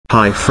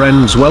Hi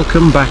friends,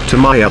 welcome back to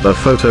my other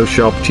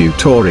Photoshop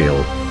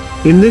tutorial.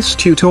 In this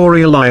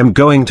tutorial I am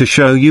going to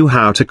show you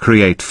how to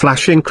create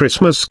flashing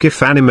Christmas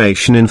GIF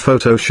animation in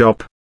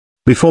Photoshop.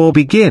 Before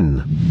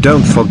begin,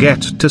 don't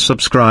forget to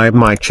subscribe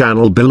my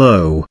channel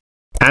below.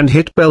 And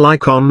hit bell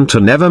icon to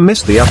never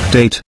miss the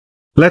update.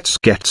 Let's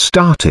get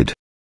started.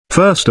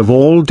 First of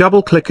all,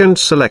 double click and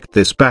select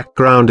this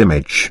background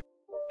image.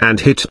 And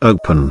hit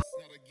open.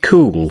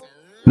 Cool.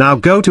 Now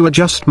go to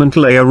Adjustment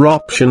Layer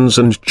Options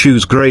and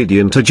choose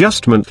Gradient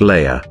Adjustment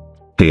Layer.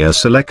 Here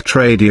select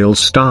Radial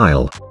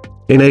Style.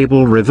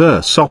 Enable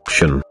Reverse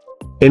option.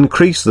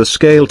 Increase the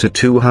scale to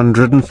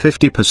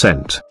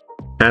 250%.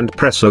 And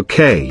press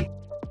OK.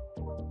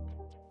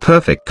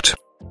 Perfect.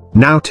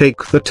 Now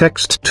take the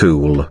Text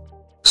tool.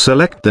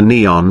 Select the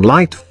neon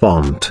light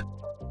font.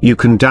 You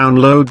can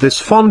download this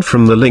font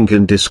from the link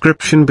in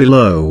description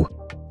below.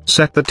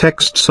 Set the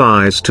text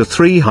size to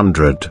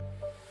 300.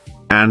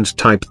 And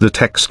type the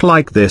text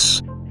like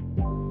this.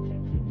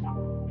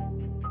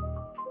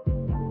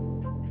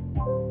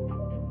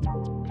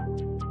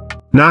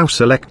 Now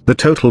select the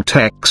total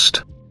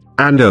text.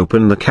 And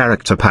open the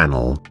character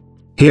panel.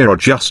 Here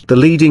adjust the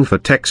leading for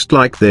text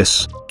like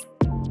this.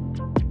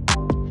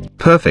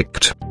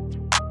 Perfect.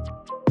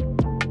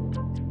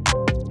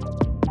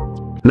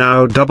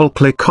 Now double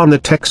click on the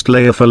text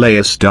layer for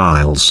layer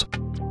styles.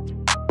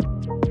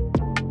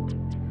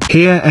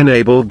 Here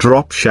enable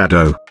drop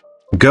shadow.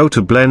 Go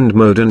to blend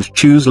mode and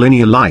choose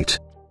linear light.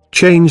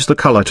 Change the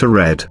color to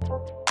red.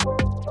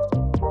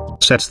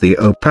 Set the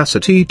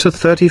opacity to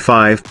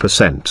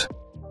 35%.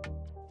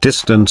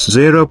 Distance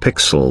 0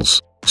 pixels,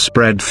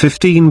 spread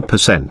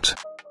 15%.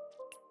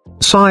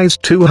 Size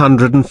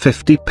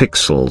 250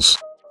 pixels.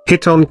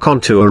 Hit on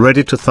contour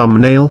ready to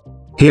thumbnail.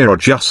 Here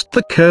adjust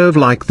the curve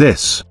like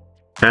this.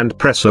 And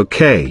press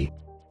OK.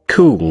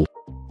 Cool.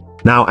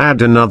 Now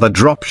add another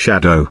drop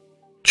shadow.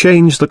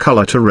 Change the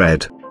color to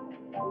red.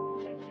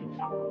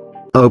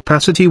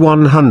 Opacity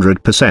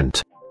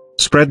 100%.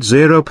 Spread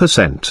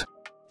 0%.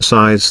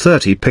 Size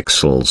 30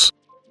 pixels.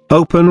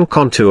 Open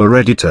contour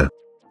editor.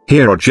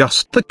 Here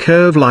adjust the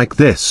curve like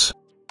this.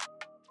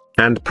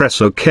 And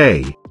press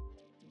OK.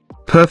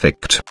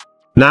 Perfect.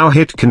 Now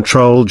hit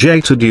Ctrl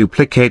J to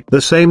duplicate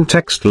the same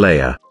text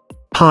layer.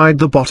 Hide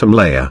the bottom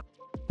layer.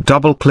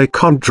 Double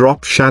click on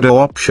drop shadow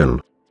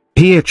option.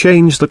 Here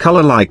change the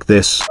color like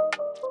this.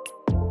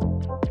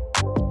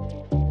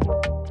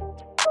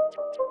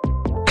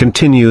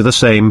 Continue the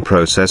same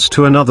process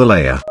to another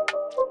layer.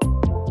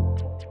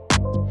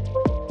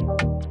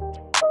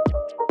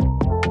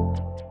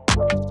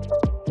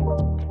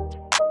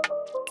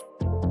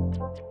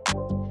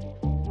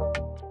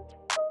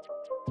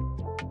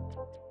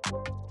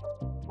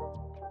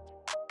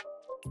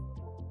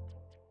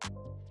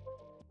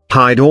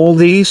 Hide all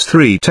these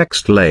three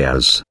text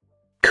layers.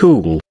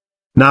 Cool.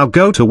 Now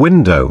go to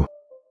Window.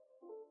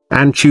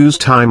 And choose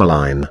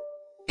Timeline.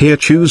 Here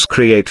choose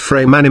Create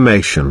Frame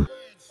Animation.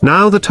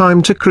 Now the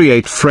time to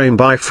create frame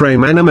by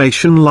frame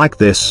animation like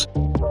this.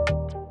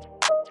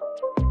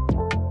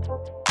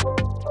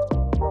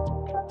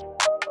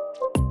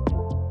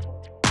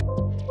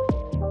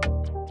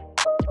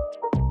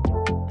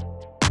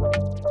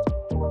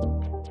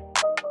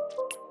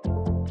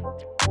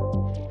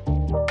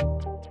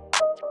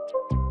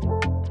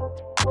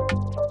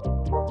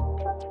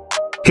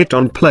 Hit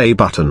on play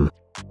button.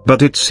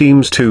 But it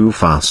seems too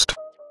fast.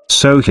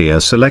 So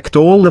here select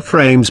all the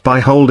frames by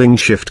holding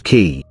Shift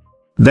key.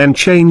 Then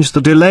change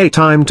the delay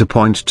time to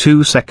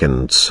 0.2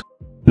 seconds.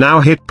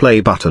 Now hit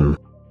play button.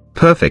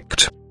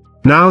 Perfect.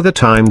 Now the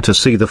time to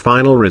see the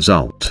final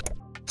result.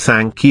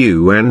 Thank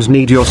you and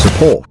need your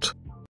support.